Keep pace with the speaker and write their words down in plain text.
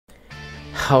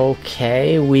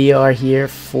Okay, we are here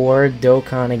for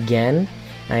Dokkan again.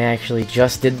 I actually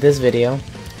just did this video,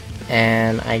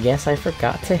 and I guess I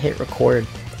forgot to hit record.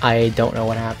 I don't know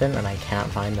what happened, and I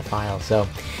can't find the file, so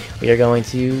we are going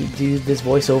to do this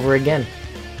voiceover again.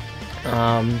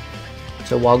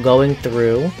 So while going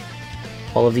through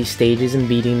all of these stages and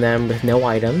beating them with no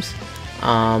items,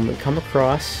 we come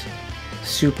across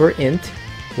Super INT.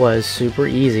 Was super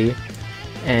easy,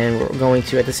 and we're going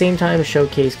to at the same time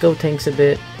showcase Ghostenks a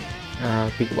bit.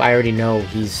 I already know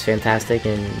he's fantastic,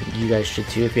 and you guys should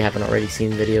too if you haven't already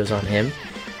seen videos on him.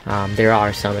 There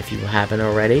are some if you haven't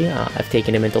already. I've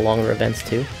taken him into longer events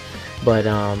too, but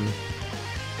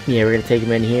yeah, we're gonna take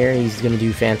him in here. He's gonna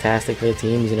do fantastic for the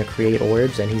team. He's gonna create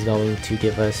orbs, and he's going to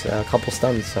give us a couple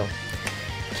stuns, so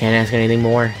can't ask anything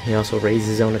more. He also raises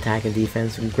his own attack and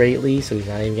defense greatly, so he's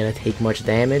not even gonna take much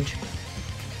damage.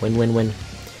 Win, win, win.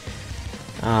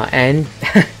 And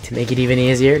to make it even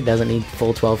easier, doesn't need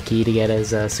full 12 key to get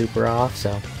his super off,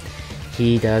 so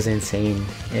he does insane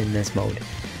in this mode.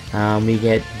 We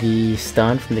get the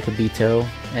stun from the Kibito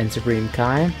and Supreme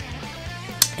Kai,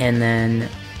 and then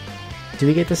do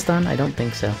we get the stun? I don't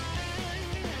think so.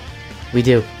 We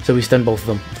do, so we stun both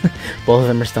of them. Both of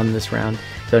them are stunned this round,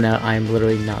 so now I'm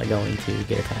literally not going to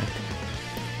get attacked.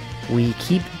 We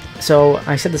keep, so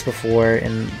I said this before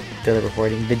in the other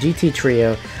recording, the GT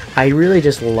trio, I really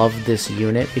just love this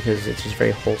unit because it's just very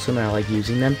wholesome and I like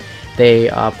using them. They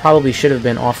probably should have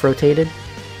been off-rotated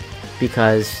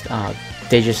because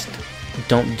they just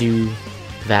don't do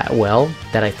that well,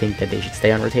 that I think that they should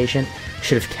stay on rotation.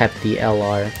 Should have kept the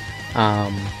LR,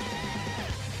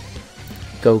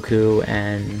 Goku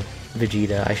and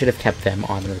Vegeta. I should have kept them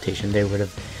on rotation. They would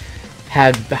have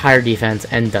had higher defense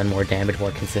and done more damage more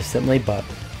consistently, but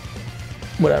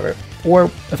whatever. Or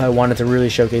if I wanted to really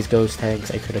showcase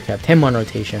Ghostenks, I could have kept him on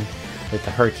rotation with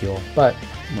the Hercule, but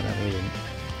whatever, we didn't.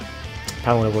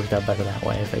 Probably would have worked out better that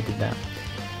way if I did that.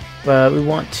 But we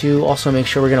want to also make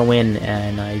sure we're going to win,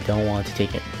 and I don't want to take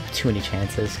too many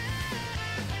chances.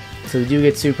 So we do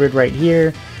get supered right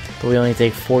here, but we only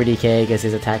take 40k because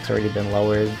his attack's already been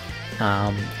lowered.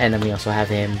 And then we also have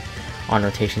him on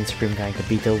rotation, Supreme Kai and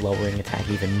Kibito, lowering attack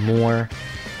even more.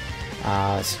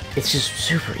 It's just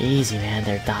super easy, man.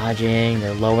 They're dodging,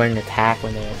 they're lowering attack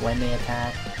when they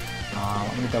attack.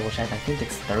 I'm gonna double check. I think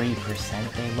it's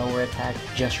 30% they lower attack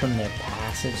just from their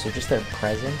passive, so just their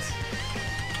presence.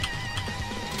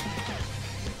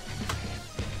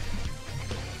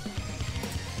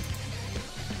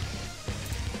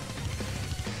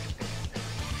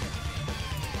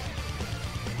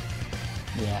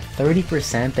 Yeah,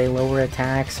 30% they lower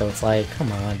attack, so it's like,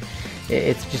 come on.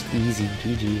 It's just easy,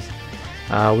 GG's.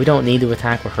 We don't need to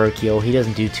attack with Hercule, he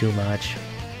doesn't do too much.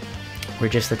 We're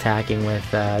just attacking with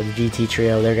the GT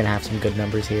trio, they're going to have some good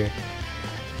numbers here.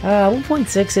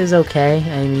 1.6 is okay,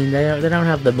 I mean, they don't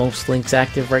have the most links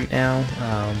active right now.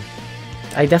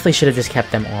 I definitely should have just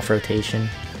kept them off rotation.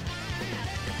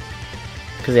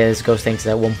 Because yeah, this Ghostenks is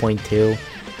at 1.2.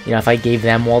 You know, if I gave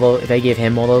him all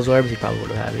those orbs, he probably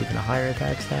would have had even a higher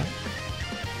attack stat.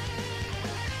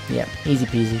 Yeah, easy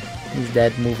peasy. He's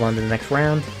dead, move on to the next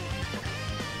round.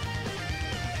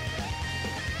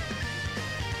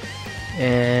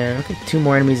 And okay, 2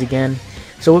 more enemies again.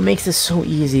 So what makes this so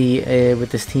easy with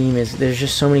this team is there's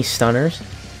just so many stunners.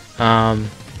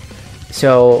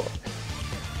 So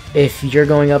if you're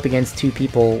going up against 2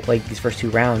 people, like these first 2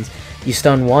 rounds, you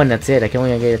stun one, that's it. I can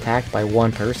only get attacked by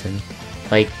 1 person.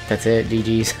 Like, that's it,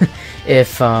 GG's.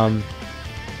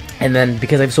 And then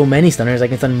because I have so many stunners, I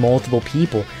can stun multiple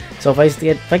people. So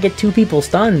if I get 2 people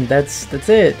stunned, that's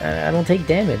it. I don't take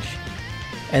damage.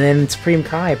 And then Supreme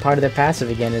Kai, part of their passive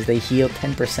again is they heal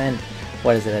 10%.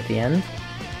 What is it at the end?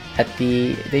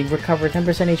 They recover 10%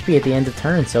 HP at the end of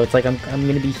turn. So it's like I'm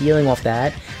gonna be healing off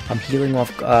that. I'm healing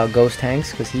off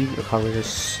Ghostenks because he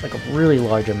recovers like a really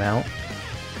large amount.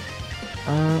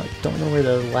 Don't know where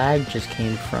the lag just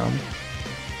came from.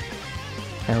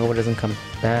 I hope it doesn't come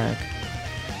back.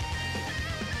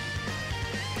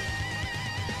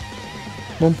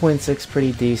 1.6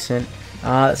 pretty decent.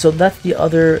 So that's the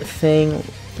other thing.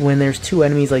 When there's 2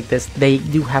 enemies like this, they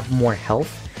do have more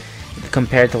health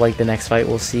compared to like the next fight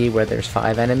we'll see where there's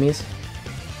 5 enemies.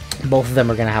 Both of them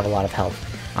are gonna have a lot of health.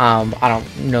 I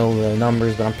don't know the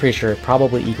numbers, but I'm pretty sure it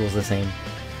probably equals the same.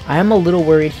 I am a little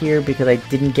worried here because I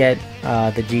didn't get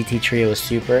the GT trio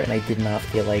super, and I did not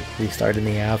feel like restarting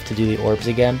the app to do the orbs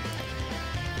again.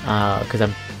 Because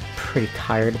I'm pretty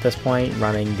tired at this point,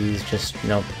 running these just, you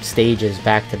know, stages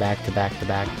back to back to back to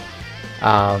back.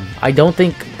 I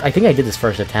think I did this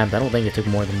first attempt. I don't think it took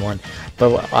more than 1.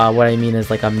 But what I mean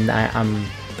is, like, I'm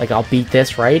like, I'll beat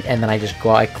this, right? And then I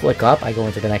click up, I go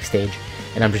into the next stage.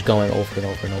 and I'm just going over and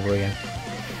over and over again.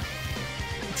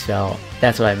 So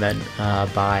that's what I meant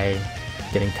by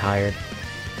getting tired.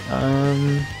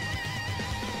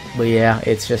 But yeah,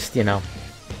 it's just, you know,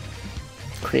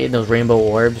 creating those rainbow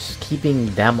orbs, keeping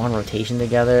them on rotation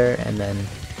together, and then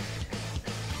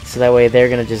so that way they're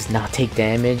gonna just not take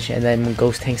damage. And then when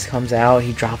Ghostenks comes out,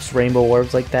 he drops rainbow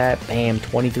orbs like that. Bam,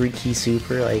 23 key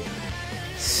super, like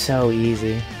so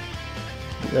easy.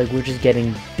 Like we're just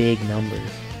getting big numbers,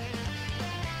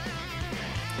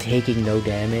 taking no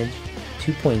damage.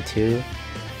 2.2.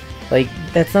 Like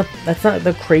that's not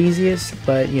the craziest,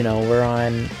 but you know, we're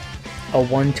on a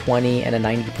 120 and a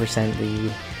 90%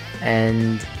 lead,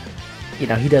 and you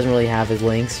know, he doesn't really have his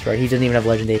links, right? He doesn't even have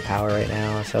legendary power right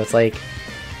now, so it's like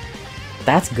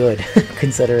that's good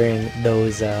considering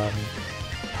those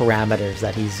parameters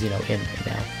that he's, you know, in right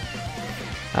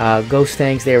now.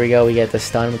 Ghostenks, there we go, we get the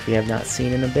stun, which we have not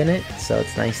seen in a minute, so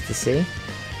it's nice to see.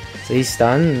 So he's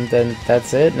stunned, and then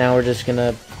that's it. Now we're just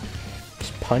gonna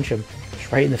punch him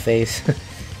just right in the face.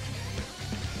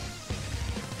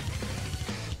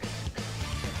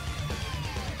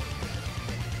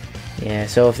 Yeah,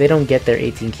 so if they don't get their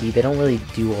 18 key, they don't really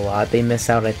do a lot. They miss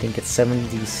out, I think it's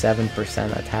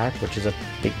 77% attack, which is a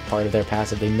big part of their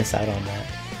passive. They miss out on that.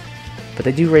 But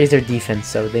they do raise their defense,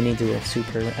 so they need to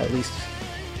super at least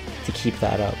to keep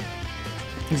that up.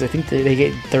 Because I think they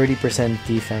get 30%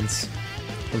 defense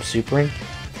from supering,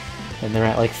 and they're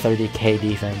at like 30k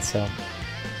defense, so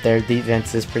their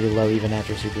defense is pretty low even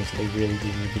after supering, so they really do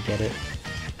need to get it.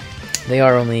 They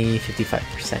are only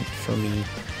 55% for me.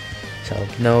 So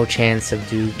no chance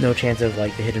of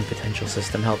like the hidden potential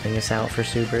system helping us out for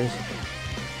supers.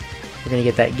 We're gonna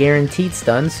get that guaranteed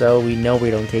stun, so we know we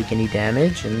don't take any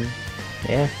damage, and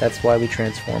yeah, that's why we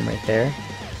transform right there.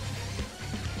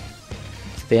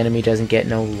 So the enemy doesn't get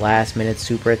no last minute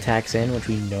super attacks in, which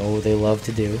we know they love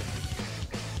to do.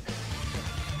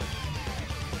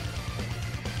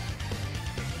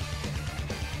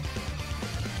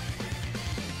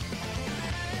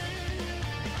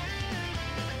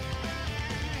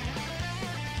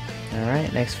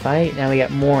 Alright, next fight. Now we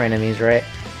got more enemies, right?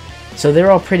 So they're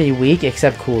all pretty weak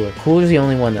except Cooler. Cooler's the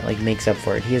only one that like makes up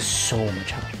for it. He has so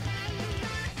much health.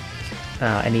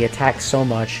 And he attacks so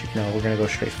much, you know, we're gonna go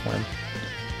straight for him.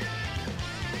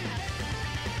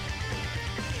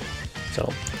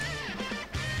 So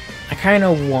I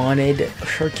kinda wanted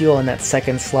Hercule in that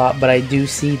second slot, but I do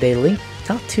see they link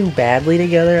not too badly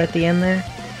together at the end there.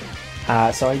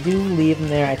 So I do leave him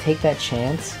there. I take that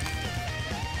chance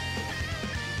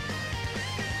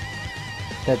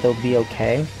that they'll be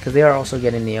okay, because they are also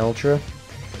getting the Ultra,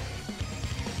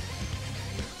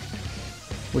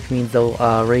 which means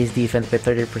they'll raise defense by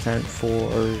 30%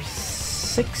 for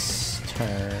 6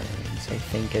 turns, I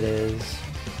think it is.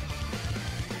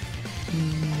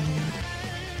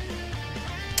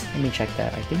 Let me check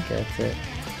that. I think that's it.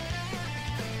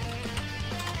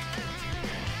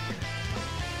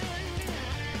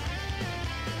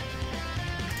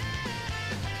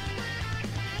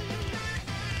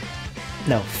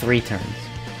 No, 3 turns.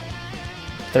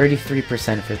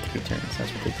 33% for 3 turns.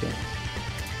 That's pretty good.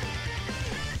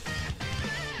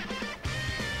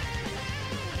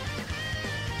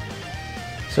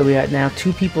 So we got now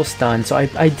 2 people stunned. So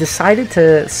I decided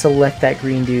to select that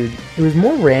green dude. It was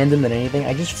more random than anything.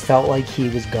 I just felt like he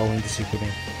was going to super me.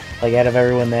 Like out of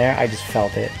everyone there, I just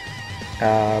felt it.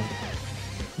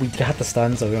 We got the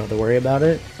stun, so we don't have to worry about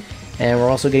it. And we're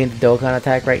also getting the Dokkan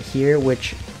attack right here,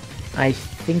 which I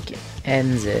think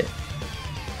ends it,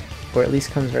 or at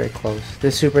least comes very close.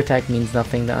 This super attack means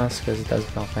nothing to us because it does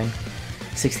nothing.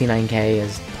 69k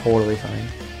is totally fine,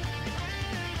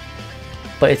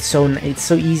 but it's so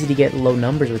easy to get low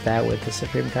numbers with that with the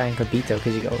Supreme Kai and Kobito,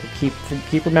 because you go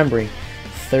keep remembering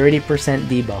 30%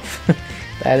 debuff.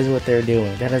 That is what they're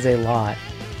doing. That is a lot.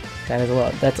 That is a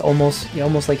lot. That's almost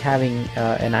like having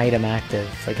an item active,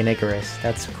 like an Icarus.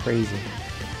 That's crazy.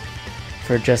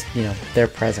 For just, you know, their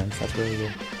presence, that's really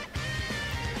good.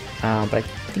 But I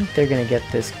think they're gonna get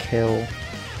this kill.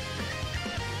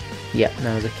 Yep,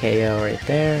 that was a KO right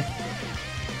there.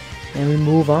 And we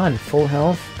move on, full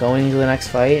health, going into the next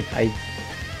fight.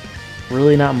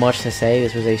 Really not much to say.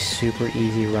 This was a super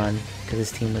easy run because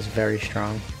this team was very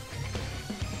strong.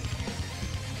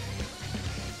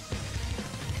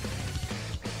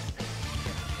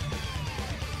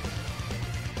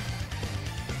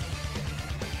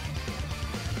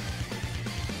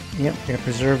 Yep, we're gonna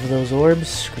preserve those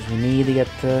orbs because we need to get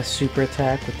the super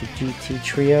attack with the GT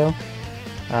trio.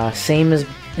 Same as,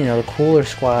 you know, the Cooler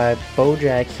squad.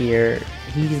 Bojack here,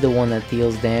 he's the one that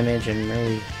deals damage and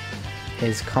really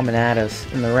is coming at us,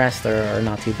 and the rest are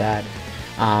not too bad.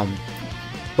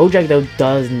 Bojack, though,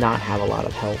 does not have a lot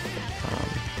of health.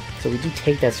 So we do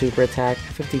take that super attack,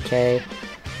 50k.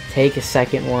 Take a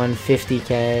second one,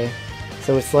 50k.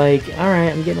 So it's like,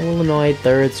 alright, I'm getting a little annoyed.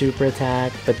 Third super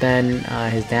attack, but then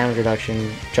his damage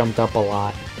reduction jumped up a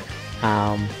lot.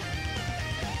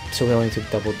 So we only took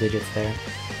double digits there.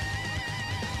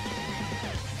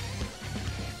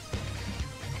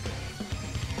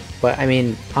 But I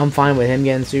mean, I'm fine with him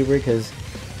getting super because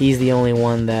he's the only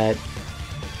one that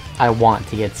I want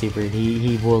to get super.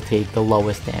 He will take the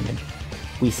lowest damage.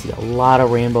 We see a lot of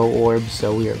rainbow orbs,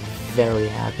 so we are very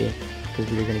happy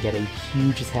because we're going to get a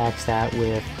huge attack stat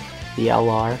with the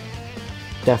LR.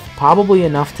 Probably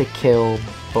enough to kill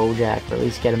Bojack, or at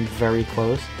least get him very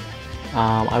close.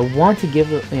 I want to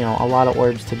give a lot of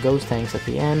orbs to Ghostenks at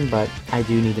the end, but I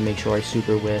do need to make sure I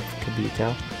super with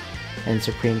Kabuto and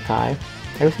Supreme Kai.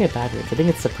 I always get it backwards. I think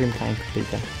it's Supreme Kai and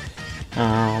Kabuto.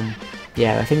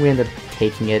 Yeah, I think we end up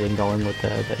taking it and going with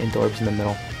the INT orbs in the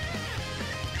middle.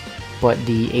 But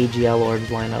the AGL orbs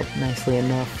line up nicely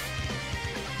enough.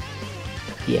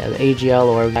 Yeah, the AGL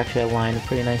orbs actually align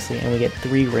pretty nicely, and we get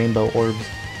 3 rainbow orbs,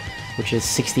 which is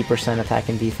 60% attack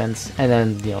and defense, and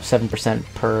then 7%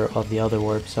 per of the other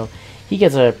orbs. So he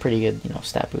gets a pretty good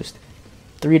stat boost.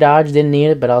 3 dodge, didn't need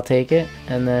it, but I'll take it.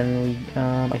 And then we,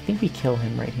 I think we kill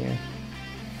him right here.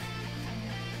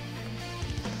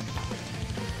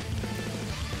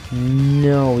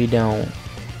 No, we don't.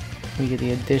 We get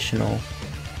the additional.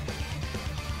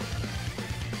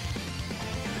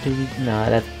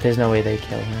 No, there's no way they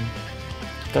kill him.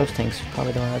 Ghostenks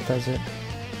probably the one that does it.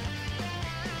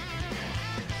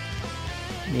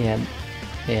 Yeah,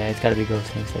 it's gotta be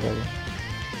Ghostenks that does it.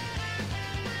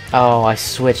 Oh, I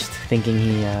switched thinking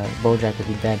Bojack would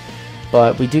be dead.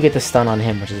 But we do get the stun on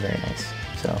him, which is very nice.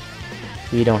 So,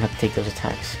 we don't have to take those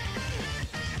attacks.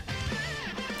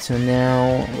 So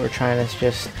now, we're trying to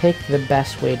just pick the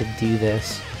best way to do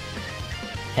this.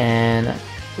 And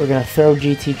we're gonna throw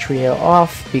GT Trio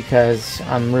off because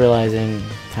I'm realizing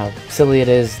how silly it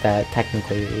is that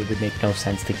technically it would make no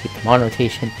sense to keep them on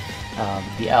rotation.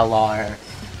 The LR,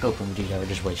 Goku and Vegeta are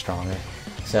just way stronger.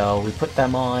 So we put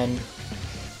them on,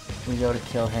 we go to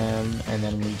kill him, and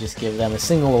then we just give them a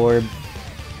single orb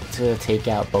to take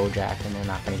out Bojack, and they're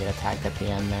not gonna get attacked at the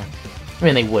end there. I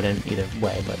mean, they wouldn't either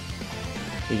way, but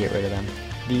we get rid of them.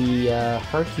 The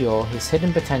Hercule, his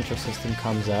hidden potential system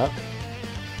comes up.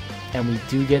 And we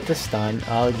do get the stun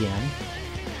again.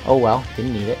 Oh well,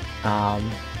 didn't need it.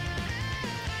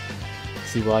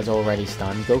 He was already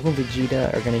stunned. Goku and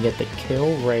Vegeta are gonna get the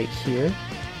kill right here.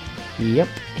 Yep,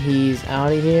 he's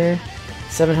out of here.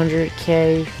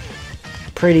 700k,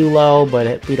 pretty low,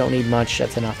 but we don't need much.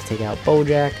 That's enough to take out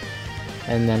Bojack.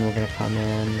 And then we're gonna come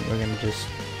in. We're gonna just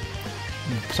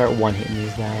start one-hitting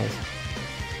these guys.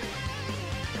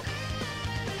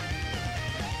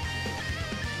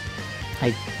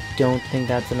 I don't think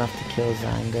that's enough to kill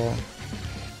Zanga.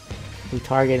 We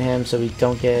target him so we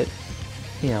don't get,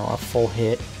 a full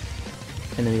hit.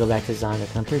 And then we go back to Zanga,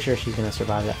 because I'm pretty sure she's going to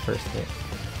survive that first hit.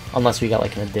 Unless we got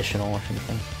like an additional or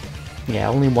something. Yeah,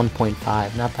 only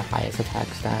 1.5, not the highest attack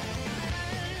stat.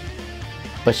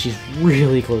 But she's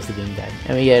really close to being dead.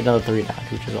 And we get another 3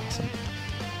 dodge, which is awesome.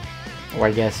 Or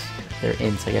I guess they're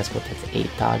ints, I guess what that's 8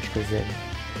 dodge, because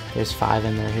there's 5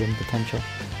 in their hidden potential.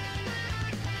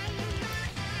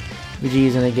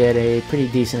 Vegeta's gonna get a pretty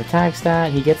decent attack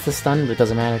stat. He gets the stun, but it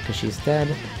doesn't matter because she's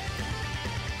dead.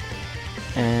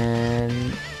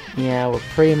 And yeah, we're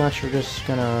just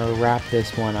gonna wrap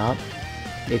this one up.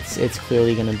 It's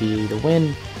clearly gonna be the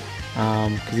win,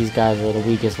 because these guys are the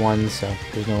weakest ones, so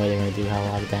there's no way they're gonna do a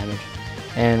lot of damage.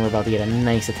 And we're about to get a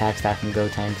nice attack stat from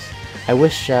Ghostenks. I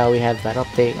wish we had that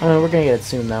update. Oh, we're gonna get it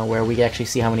soon though, where we actually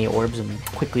see how many orbs and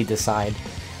quickly decide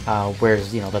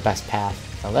where's the best path.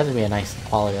 So that's gonna be a nice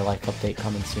quality of life update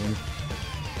coming soon.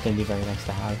 It's gonna be very nice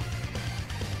to have.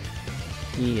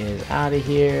 He is out of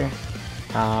here.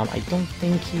 I don't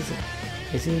think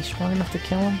is he strong enough to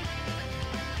kill him?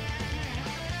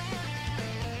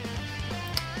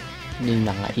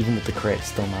 Not even with the crit,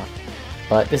 still not.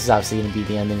 But this is obviously gonna be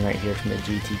the ending right here from the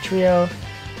GT Trio.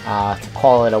 To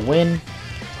call it a win,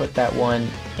 put that one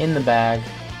in the bag.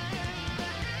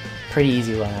 Pretty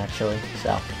easy run actually,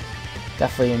 so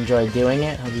definitely enjoyed doing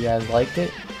it. Hope you guys liked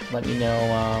it. Let me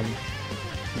know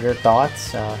your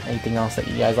thoughts, anything else that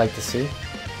you guys like to see.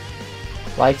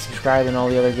 Like, subscribe, and all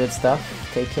the other good stuff.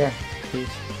 Take care. Peace.